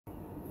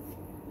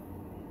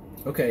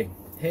Okay,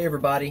 hey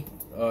everybody,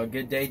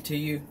 good day to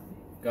you.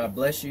 God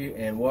bless you,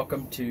 and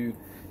welcome to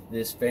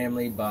this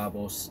family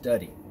Bible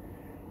study.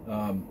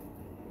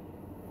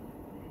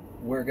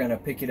 We're going to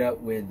pick it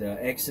up with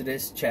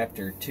Exodus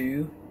chapter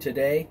 2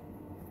 today.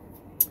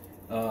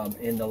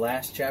 In the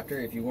last chapter,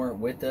 if you weren't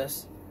with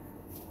us,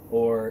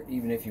 or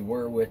even if you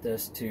were with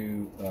us,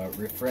 to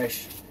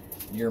refresh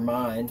your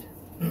mind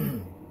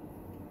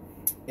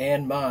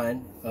and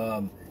mine,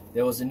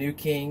 there was a new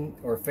king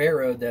or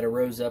Pharaoh that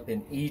arose up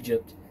in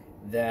Egypt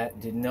that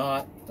did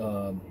not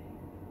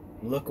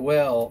look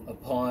well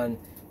upon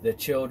the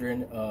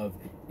children of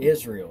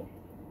Israel,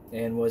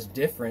 and was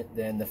different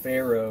than the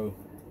Pharaoh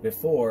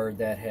before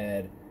that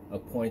had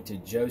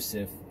appointed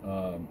Joseph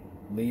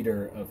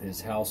leader of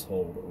his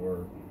household,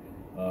 or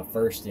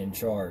first in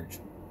charge.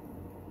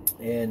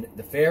 And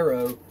the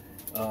Pharaoh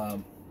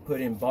put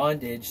in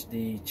bondage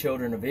the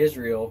children of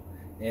Israel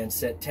and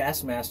set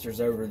taskmasters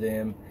over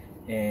them,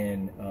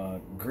 and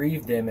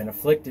grieved them and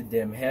afflicted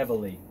them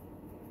heavily.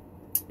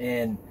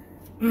 And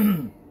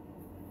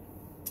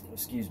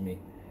excuse me.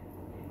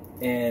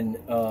 And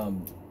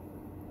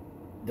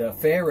the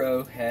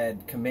Pharaoh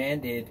had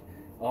commanded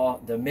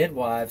all the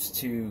midwives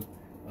to,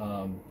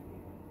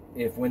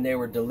 if when they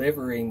were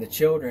delivering the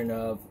children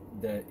of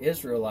the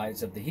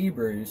Israelites, of the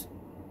Hebrews,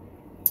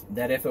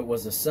 that if it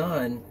was a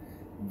son,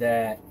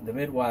 that the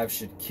midwives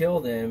should kill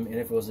them, and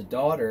if it was a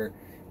daughter,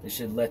 they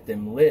should let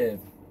them live.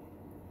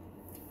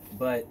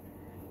 But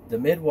the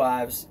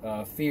midwives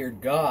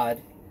feared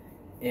God,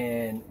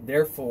 and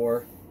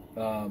therefore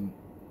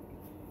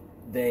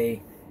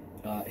they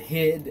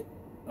hid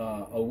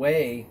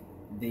away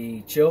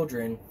the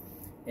children,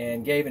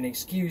 and gave an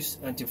excuse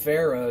unto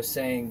Pharaoh,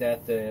 saying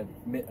that the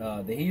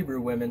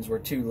Hebrew women were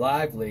too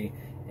lively,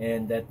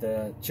 and that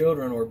the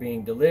children were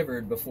being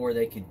delivered before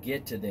they could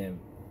get to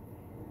them.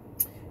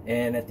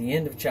 And at the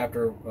end of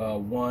chapter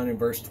 1 and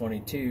verse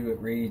 22, it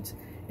reads,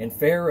 "And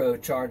Pharaoh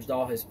charged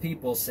all his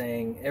people,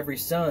 saying, Every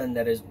son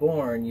that is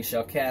born you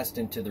shall cast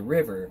into the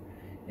river,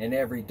 and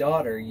every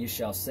daughter you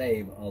shall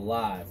save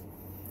alive."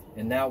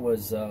 And that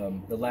was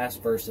the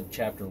last verse of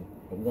chapter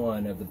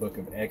 1 of the book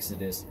of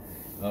Exodus.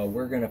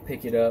 We're going to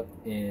pick it up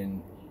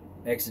in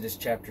Exodus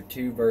chapter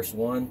 2, verse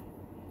 1.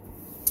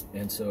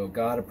 And so,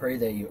 God, I pray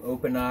that you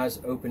open eyes,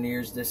 open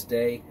ears this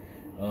day.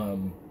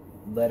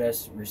 Let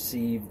us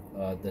receive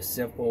the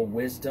simple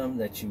wisdom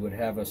that you would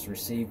have us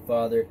receive,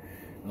 Father.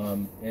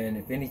 And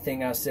if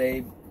anything I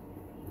say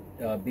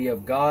be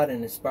of God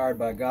and inspired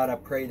by God, I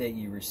pray that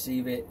you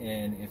receive it.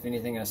 And if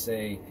anything I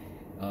say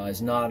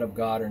is not of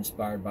God or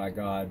inspired by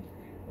God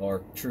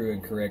or true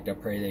and correct, I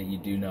pray that you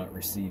do not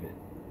receive it.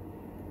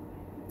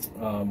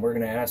 We're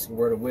going to ask a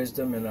word of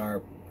wisdom in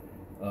our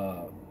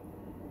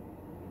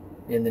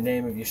in the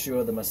name of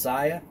Yeshua the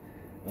Messiah.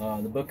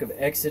 The book of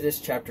Exodus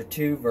chapter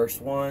 2 verse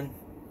 1,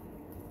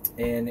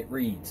 and it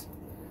reads,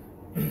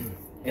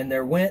 "And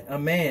there went a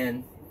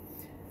man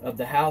of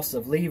the house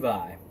of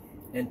Levi,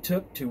 and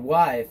took to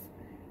wife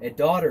a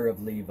daughter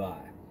of Levi."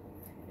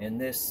 And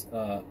this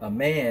a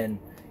man,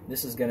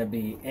 this is going to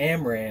be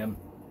Amram,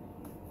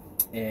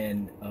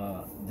 and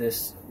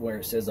this where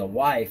it says a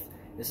wife,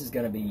 this is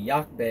going to be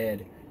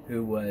Jochebed,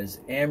 who was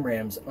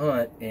Amram's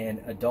aunt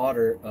and a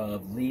daughter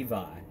of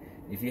Levi.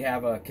 If you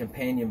have a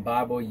companion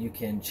Bible, you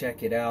can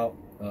check it out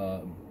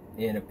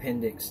in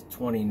Appendix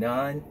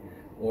 29,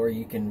 or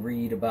you can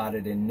read about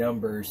it in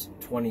Numbers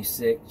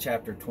 26,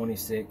 chapter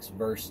 26,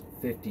 verse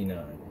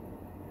 59.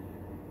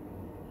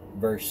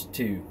 Verse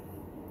 2.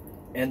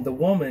 "And the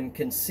woman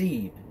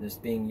conceived," this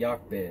being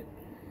Jochebed,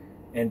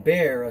 "and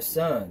bare a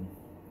son.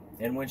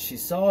 And when she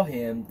saw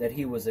him that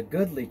he was a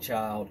goodly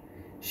child,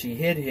 she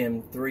hid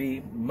him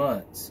 3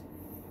 months."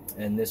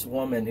 And this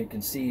woman who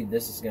conceived,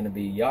 this is going to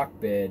be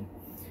Jochebed,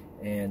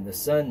 and the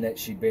son that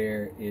she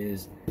bare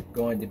is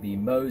going to be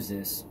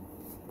Moses.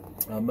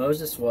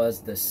 Moses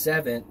was the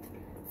 7th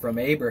from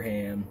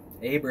Abraham.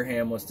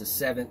 Abraham was the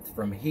 7th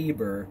from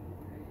Heber.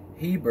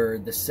 Heber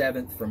the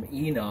 7th from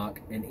Enoch,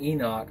 and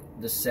Enoch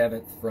the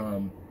 7th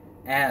from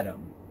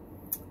Adam.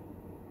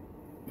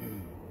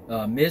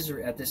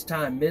 At this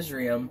time,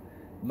 Miriam,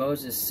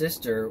 Moses'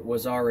 sister,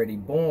 was already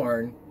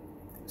born.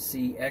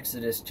 See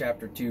Exodus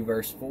chapter 2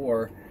 verse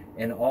 4.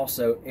 And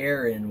also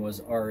Aaron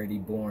was already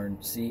born.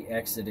 See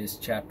Exodus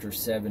chapter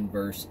 7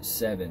 verse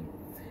 7.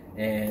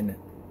 And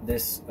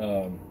this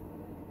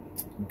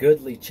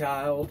goodly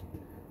child,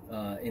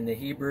 in the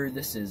Hebrew,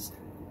 this is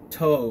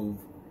Tov,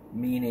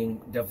 meaning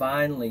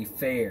divinely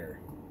fair.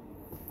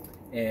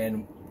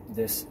 And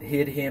this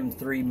hid him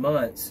 3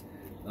 months.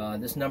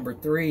 This number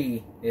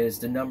 3 is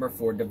the number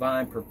for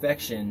divine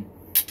perfection,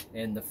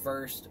 and the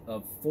first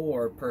of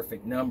 4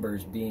 perfect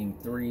numbers being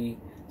 3,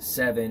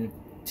 7,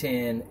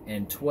 10,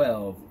 and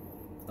 12.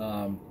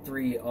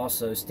 3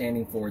 also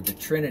standing for the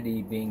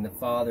Trinity, being the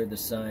Father, the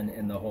Son,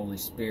 and the Holy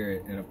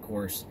Spirit. And of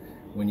course,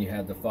 when you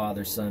have the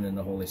Father, Son, and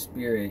the Holy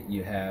Spirit,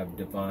 you have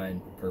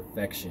divine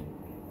perfection.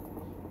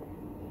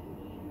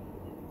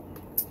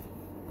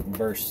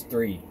 Verse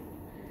 3.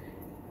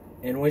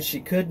 "And when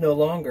she could no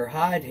longer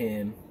hide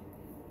him,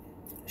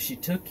 she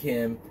took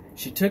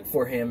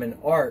for him an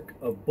ark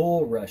of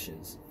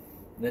bulrushes.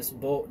 This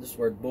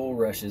word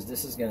bulrushes,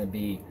 this is going to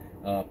be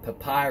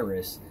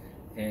papyrus.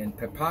 And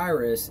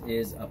papyrus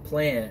is a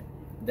plant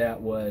that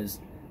was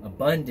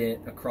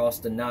abundant across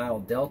the Nile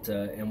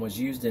Delta and was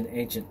used in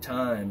ancient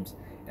times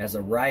as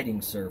a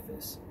writing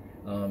surface.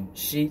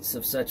 Sheets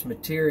of such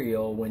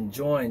material, when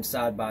joined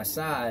side by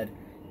side,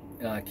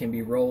 can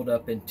be rolled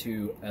up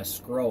into a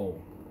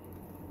scroll.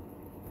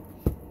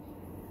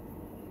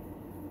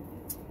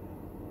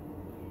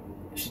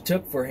 She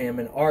took for him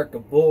an ark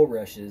of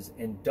bulrushes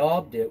and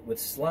daubed it with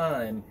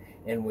slime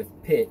and with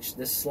pitch.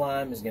 This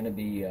slime is going to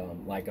be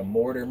like a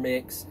mortar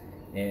mix,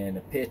 and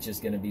a pitch is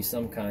going to be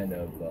some kind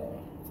of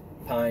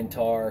pine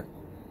tar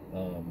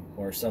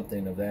or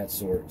something of that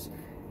sort.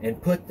 And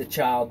put the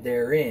child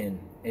therein,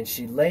 and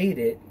she laid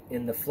it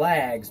in the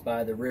flags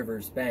by the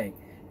river's bank.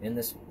 And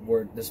this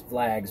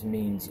flags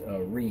means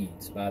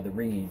reeds, by the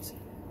reeds,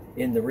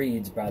 in the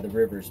reeds by the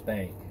river's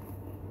bank.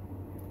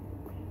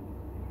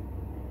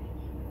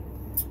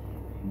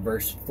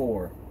 Verse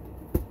 4.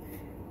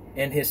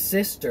 And his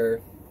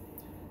sister,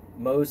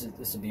 Moses,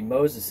 this would be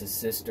Moses'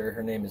 sister,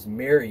 her name is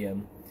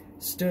Miriam,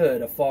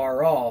 stood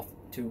afar off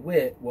to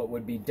wit what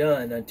would be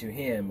done unto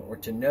him, or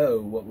to know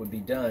what would be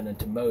done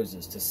unto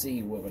Moses, to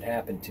see what would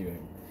happen to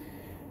him.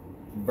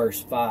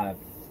 Verse 5.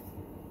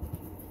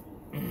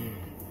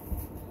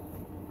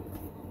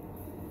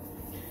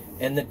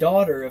 And the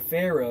daughter of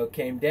Pharaoh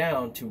came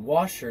down to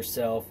wash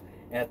herself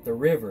at the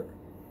river,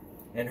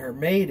 and her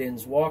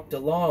maidens walked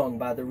along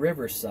by the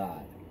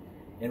riverside.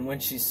 And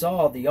when she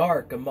saw the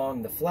ark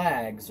among the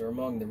flags, or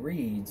among the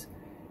reeds,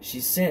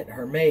 she sent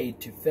her maid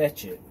to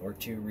fetch it, or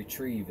to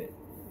retrieve it.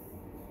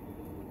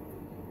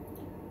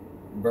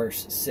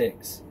 Verse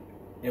 6.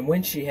 And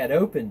when she had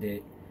opened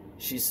it,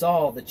 she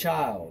saw the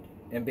child,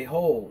 and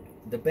behold,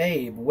 the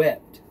babe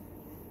wept.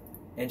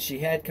 And she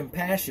had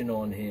compassion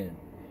on him,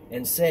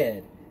 and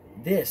said,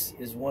 This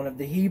is one of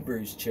the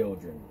Hebrews'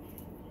 children.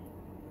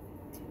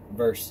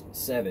 Verse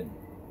 7.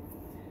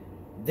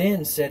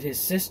 Then said his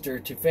sister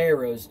to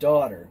Pharaoh's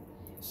daughter,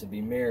 this would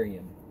be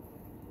Miriam,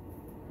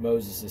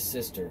 Moses'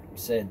 sister,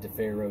 said to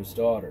Pharaoh's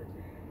daughter,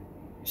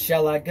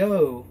 Shall I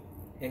go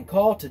and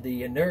call to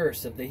thee a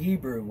nurse of the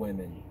Hebrew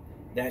women,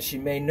 that she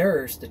may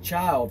nurse the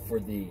child for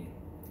thee?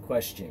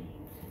 Question.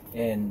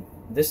 And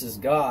this is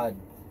God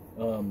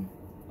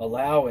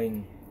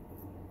allowing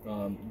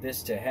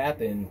this to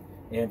happen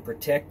and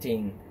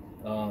protecting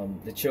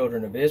the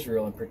children of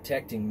Israel and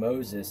protecting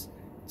Moses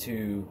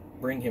to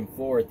bring him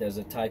forth as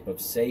a type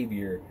of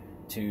savior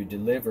to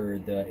deliver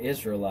the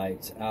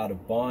Israelites out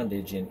of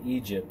bondage in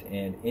Egypt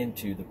and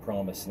into the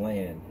promised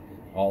land.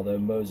 Although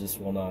Moses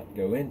will not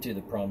go into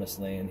the promised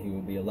land, he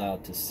will be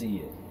allowed to see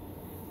it.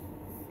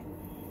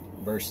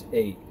 Verse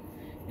 8.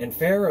 And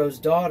Pharaoh's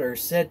daughter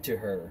said to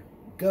her,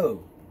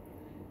 Go.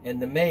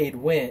 And the maid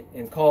went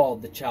and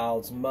called the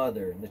child's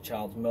mother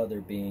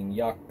being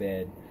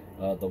Jochebed,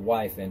 the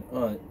wife and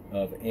aunt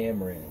of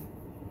Amram.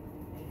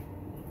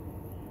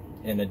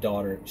 And a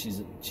daughter,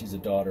 she's a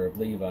daughter of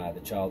Levi, the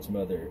child's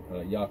mother,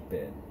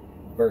 Jochebed.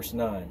 Verse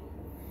 9.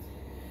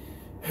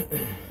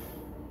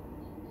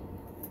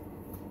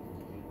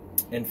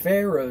 And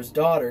Pharaoh's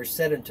daughter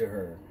said unto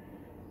her,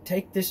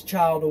 Take this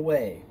child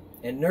away,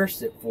 and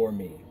nurse it for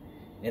me,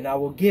 and I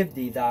will give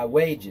thee thy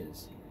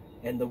wages.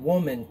 And the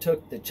woman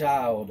took the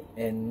child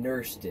and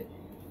nursed it.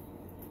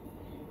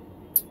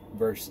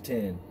 Verse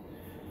 10.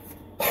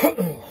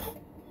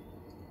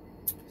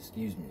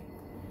 Excuse me.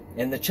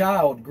 And the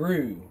child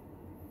grew,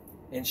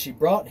 and she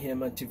brought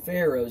him unto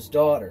Pharaoh's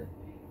daughter,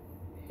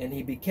 and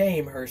he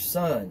became her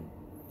son.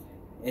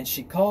 And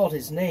she called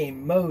his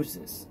name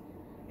Moses.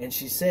 And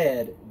she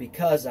said,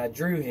 Because I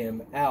drew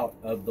him out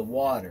of the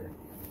water.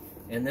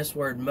 And this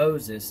word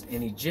Moses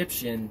in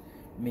Egyptian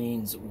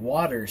means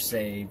water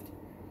saved,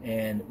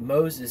 and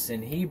Moses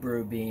in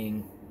Hebrew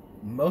being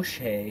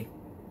Moshe,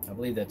 I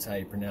believe that's how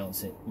you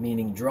pronounce it,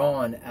 meaning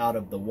drawn out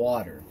of the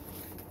water.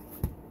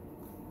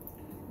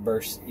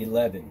 Verse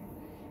 11.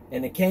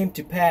 And it came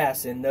to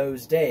pass in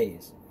those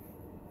days,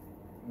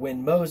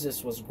 when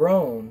Moses was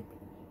grown,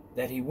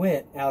 that he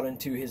went out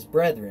unto his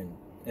brethren,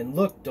 and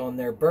looked on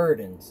their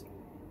burdens.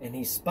 And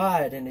he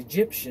spied an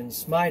Egyptian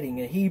smiting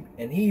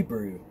an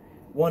Hebrew,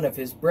 one of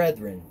his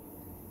brethren.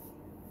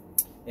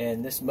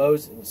 And this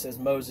Moses, it says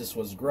Moses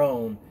was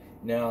grown.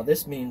 Now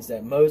this means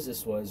that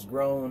Moses was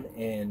grown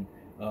and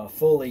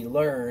fully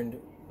learned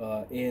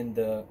in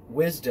the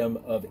wisdom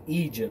of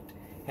Egypt,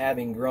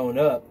 having grown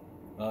up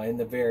in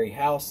the very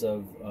house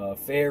of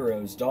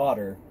Pharaoh's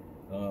daughter,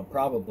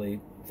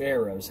 probably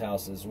Pharaoh's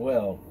house as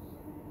well.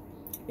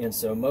 And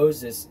so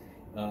Moses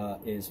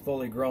is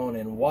fully grown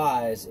and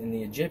wise in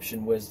the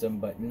Egyptian wisdom,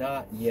 but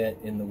not yet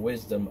in the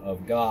wisdom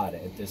of God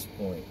at this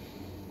point.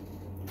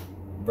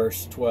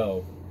 Verse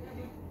 12.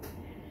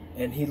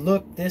 And he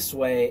looked this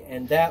way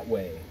and that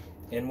way,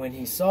 and when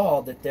he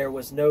saw that there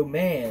was no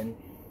man,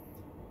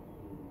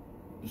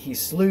 he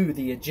slew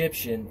the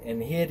Egyptian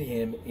and hid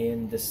him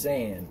in the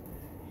sand.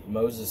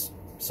 Moses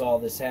saw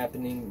this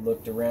happening,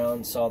 looked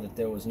around, saw that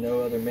there was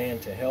no other man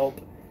to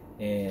help,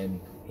 and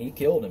he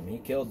killed him. He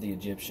killed the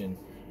Egyptian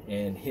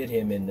and hid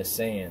him in the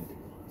sand.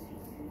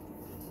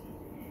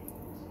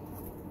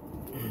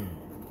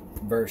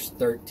 Verse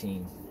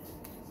 13.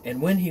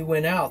 And when he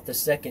went out the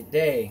second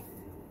day,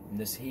 and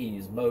this he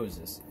is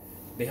Moses,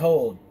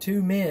 behold,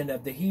 2 men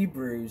of the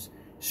Hebrews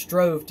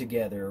strove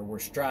together, or were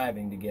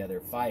striving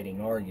together,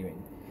 fighting,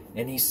 arguing.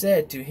 And he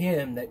said to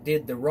him that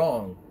did the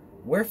wrong,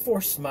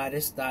 Wherefore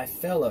smitest thy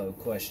fellow?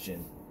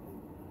 Question.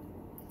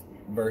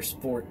 Verse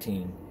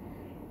 14.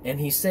 And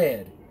he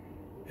said,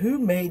 Who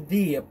made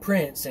thee a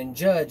prince and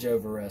judge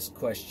over us?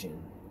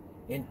 Question.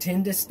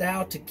 Intendest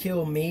thou to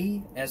kill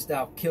me, as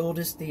thou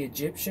killedest the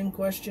Egyptian?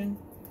 Question.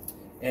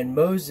 And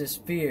Moses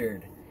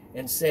feared,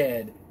 and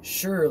said,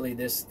 Surely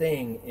this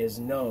thing is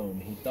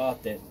known. He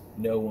thought that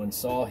no one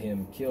saw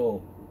him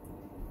kill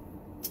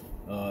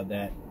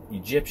that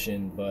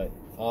Egyptian, but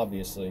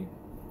obviously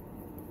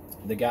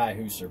the guy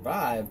who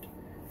survived,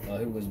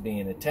 who was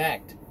being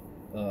attacked,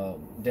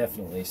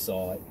 definitely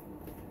saw it.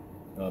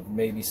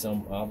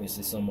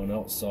 Obviously someone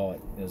else saw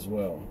it as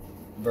well.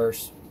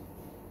 Verse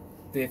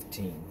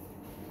 15.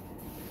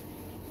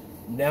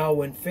 Now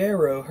when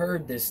Pharaoh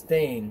heard this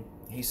thing,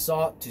 he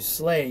sought to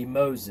slay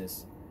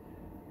Moses.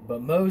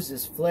 But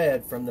Moses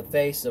fled from the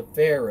face of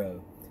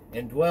Pharaoh,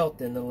 and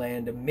dwelt in the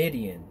land of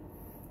Midian.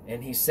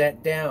 And he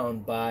sat down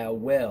by a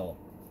well.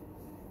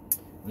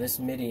 And this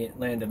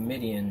land of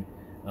Midian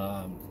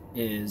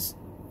is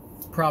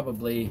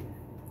probably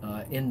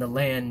in the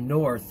land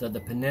north of the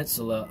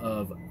peninsula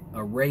of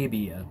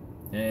Arabia.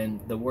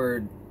 And the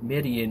word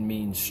Midian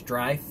means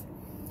strife.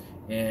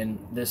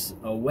 And this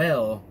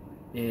well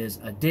is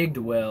a digged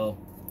well,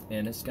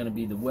 and it's going to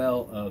be the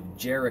well of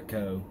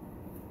Jericho,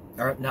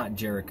 or not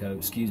Jericho,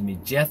 excuse me,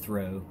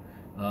 Jethro,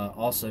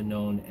 also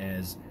known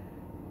as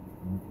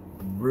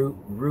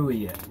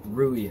Reuel.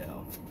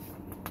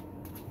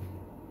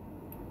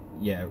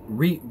 Yeah,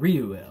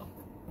 Reuel,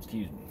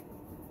 excuse me.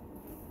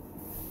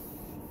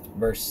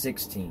 Verse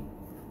 16.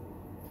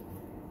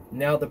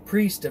 Now the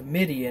priest of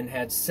Midian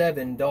had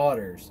 7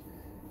 daughters,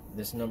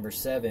 this number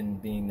 7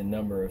 being the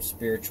number of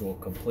spiritual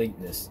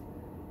completeness,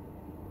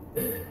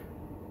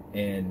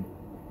 and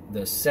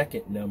the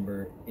second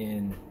number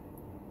in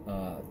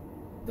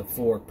the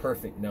 4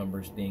 perfect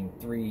numbers being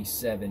 3,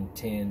 7,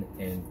 10,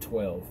 and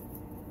 12.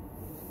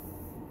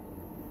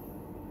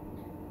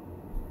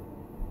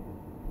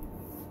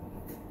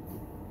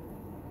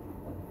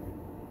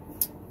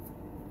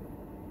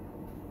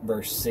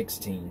 Verse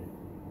 16.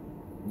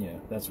 Yeah,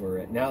 that's where we're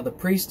at. Now the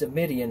priest of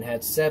Midian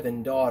had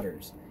 7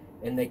 daughters,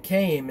 and they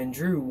came and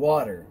drew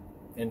water,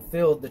 and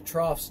filled the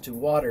troughs to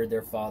water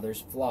their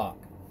father's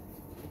flock.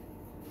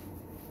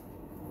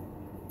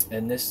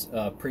 And this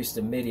priest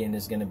of Midian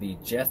is going to be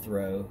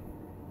Jethro,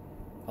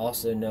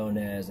 also known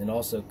as, and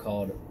also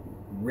called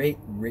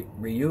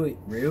Reuel,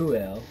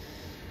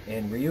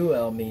 and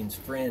Reuel means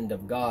friend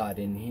of God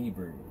in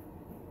Hebrew.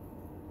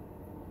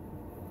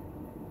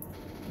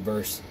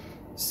 Verse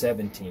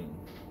 17.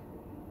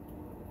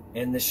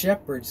 And the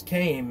shepherds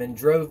came and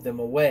drove them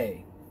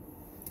away.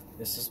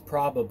 This is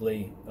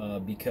probably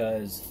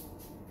because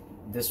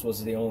this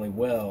was the only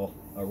well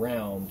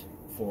around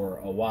for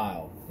a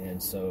while,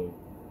 and so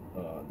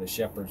the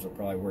shepherds were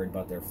probably worried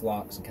about their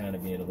flocks and kind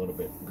of being a little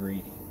bit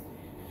greedy.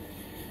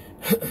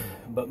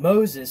 But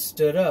Moses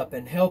stood up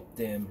and helped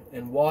them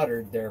and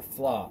watered their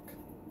flock.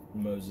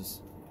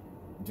 Moses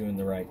doing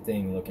the right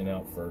thing, looking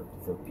out for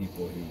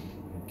people who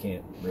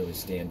can't really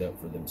stand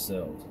up for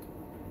themselves.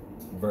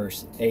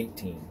 Verse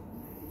 18.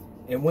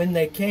 And when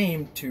they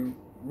came to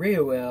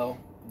Reuel,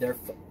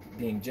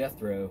 being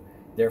Jethro,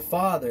 their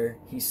father,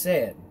 he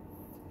said,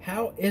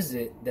 How is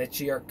it that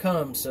ye are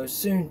come so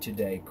soon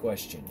today?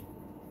 Question.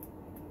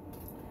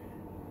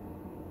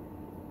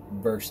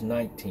 Verse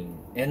 19.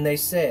 And they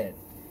said,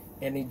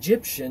 An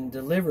Egyptian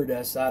delivered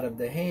us out of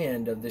the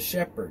hand of the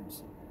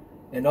shepherds,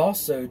 and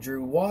also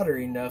drew water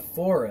enough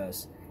for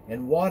us,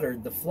 and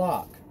watered the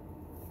flock.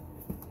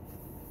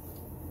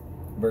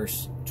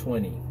 Verse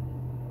 20.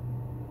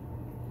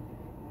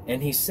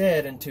 And he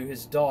said unto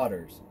his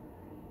daughters,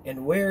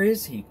 And where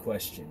is he?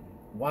 Question.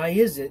 Why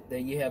is it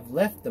that ye have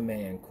left the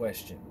man?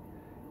 Question.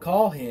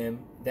 Call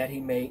him that he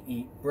may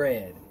eat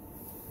bread.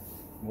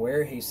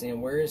 He's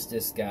saying, where is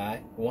this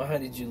guy? Why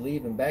did you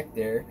leave him back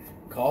there?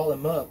 Call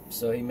him up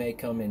so he may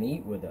come and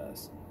eat with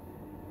us.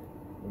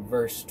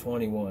 Verse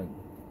 21.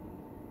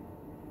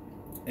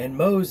 And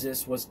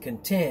Moses was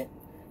content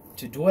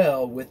to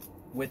dwell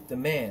with the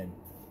man,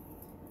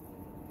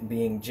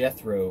 being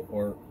Jethro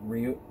or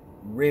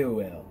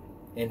Reuel.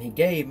 And he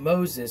gave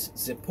Moses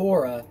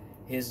Zipporah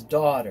his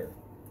daughter,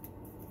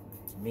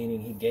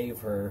 meaning he gave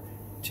her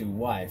to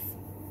wife.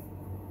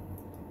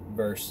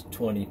 Verse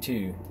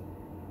 22.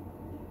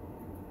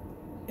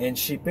 And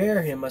she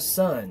bare him a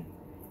son,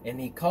 and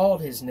he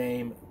called his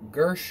name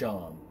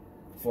Gershom,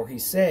 for he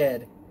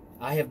said,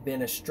 I have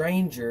been a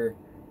stranger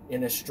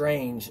in a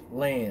strange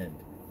land.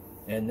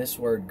 And this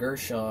word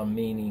Gershom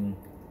meaning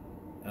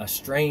a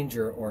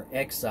stranger or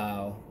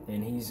exile,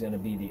 and he's going to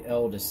be the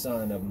eldest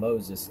son of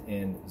Moses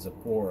and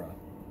Zipporah.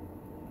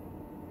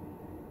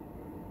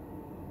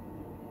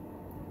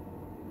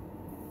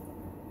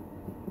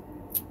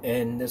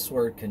 And this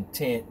word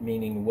content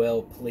meaning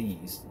well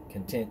pleased,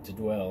 content to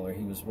dwell, or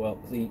he was well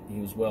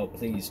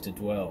pleased to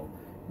dwell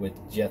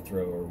with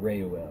Jethro or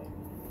Reuel.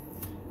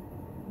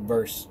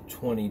 Verse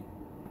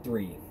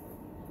 23.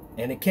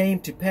 And it came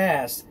to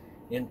pass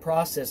in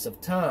process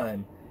of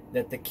time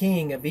that the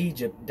king of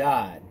Egypt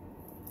died,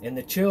 and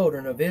the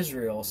children of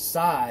Israel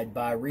sighed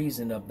by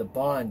reason of the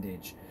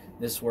bondage.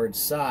 This word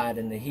sighed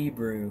in the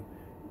Hebrew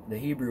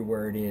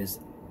word is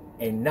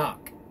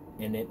anak,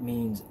 and it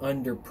means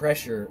under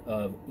pressure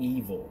of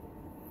evil.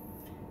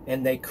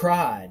 And they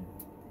cried,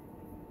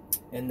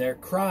 and their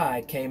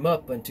cry came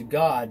up unto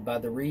God by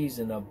the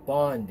reason of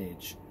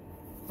bondage.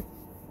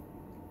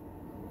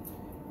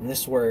 And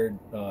this word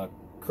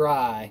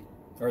cry,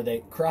 or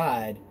they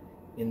cried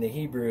in the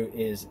Hebrew,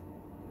 is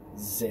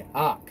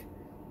ze'ak,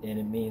 and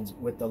it means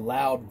with a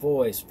loud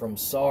voice from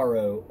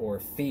sorrow or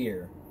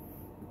fear.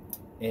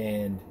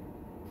 And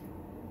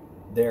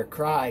their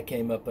cry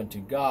came up unto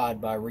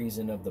God by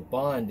reason of the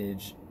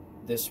bondage.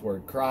 This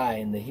word cry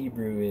in the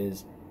Hebrew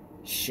is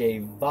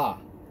sheva,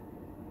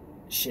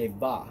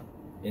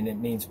 and it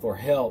means for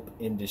help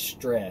in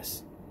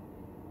distress.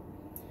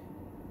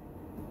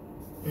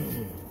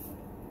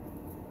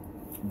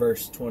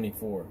 Verse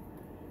 24.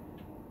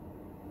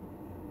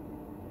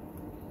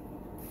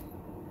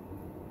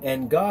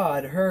 And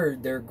God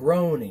heard their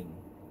groaning.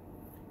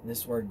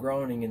 This word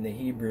groaning in the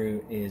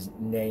Hebrew is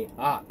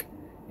ne'ak,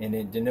 and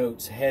it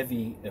denotes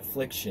heavy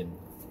affliction.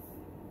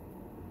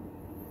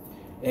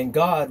 And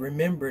God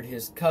remembered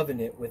his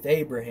covenant with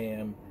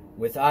Abraham,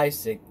 with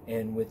Isaac,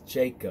 and with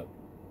Jacob.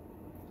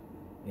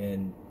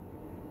 And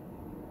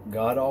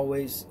God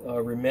always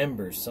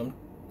remembers.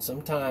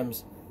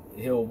 Sometimes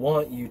he'll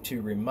want you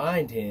to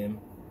remind him,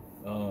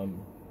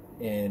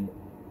 and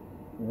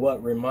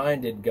what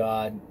reminded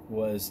God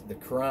was the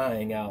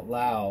crying out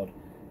loud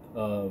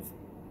of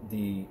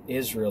the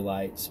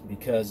Israelites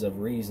because of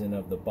reason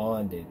of the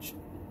bondage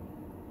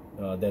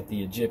that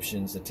the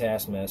Egyptians, the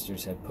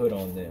taskmasters, had put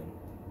on them.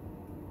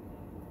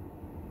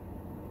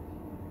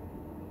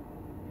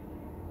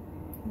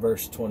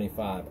 Verse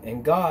 25.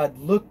 And God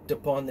looked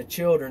upon the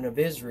children of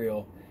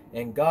Israel,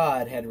 and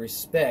God had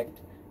respect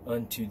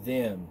unto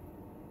them.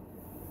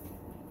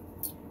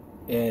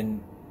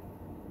 And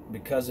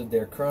because of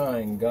their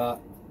crying, God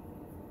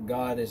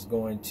is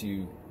going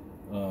to,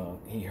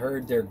 he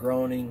heard their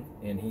groaning,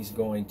 and he's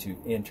going to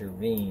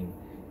intervene.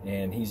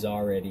 And he's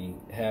already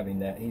having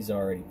that, he's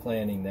already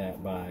planning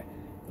that by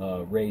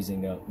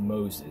raising up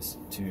Moses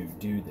to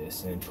do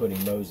this and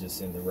putting Moses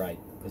in the right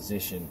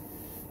position.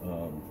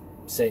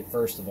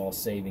 First of all,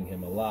 saving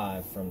him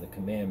alive from the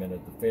commandment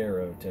of the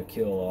Pharaoh to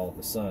kill all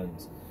the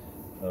sons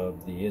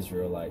of the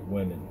Israelite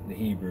women, the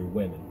Hebrew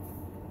women.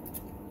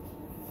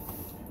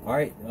 All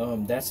right,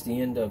 that's the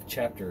end of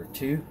chapter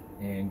 2,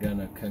 and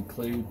gonna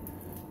conclude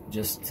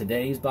just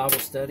today's Bible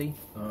study.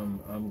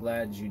 I'm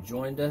glad you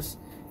joined us,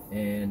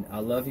 and I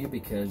love you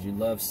because you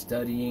love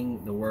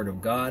studying the Word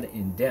of God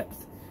in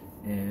depth,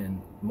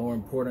 and more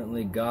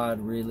importantly, God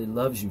really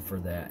loves you for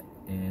that.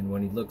 And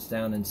when he looks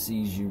down and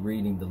sees you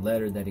reading the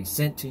letter that he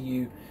sent to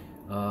you,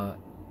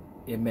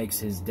 it makes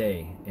his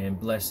day, and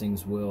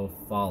blessings will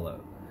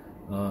follow.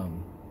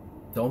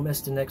 Don't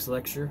miss the next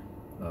lecture.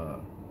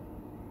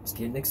 It's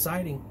getting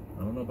exciting.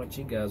 I don't know about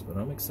you guys, but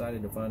I'm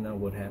excited to find out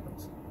what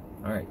happens.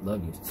 All right,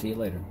 love you. See you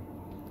later.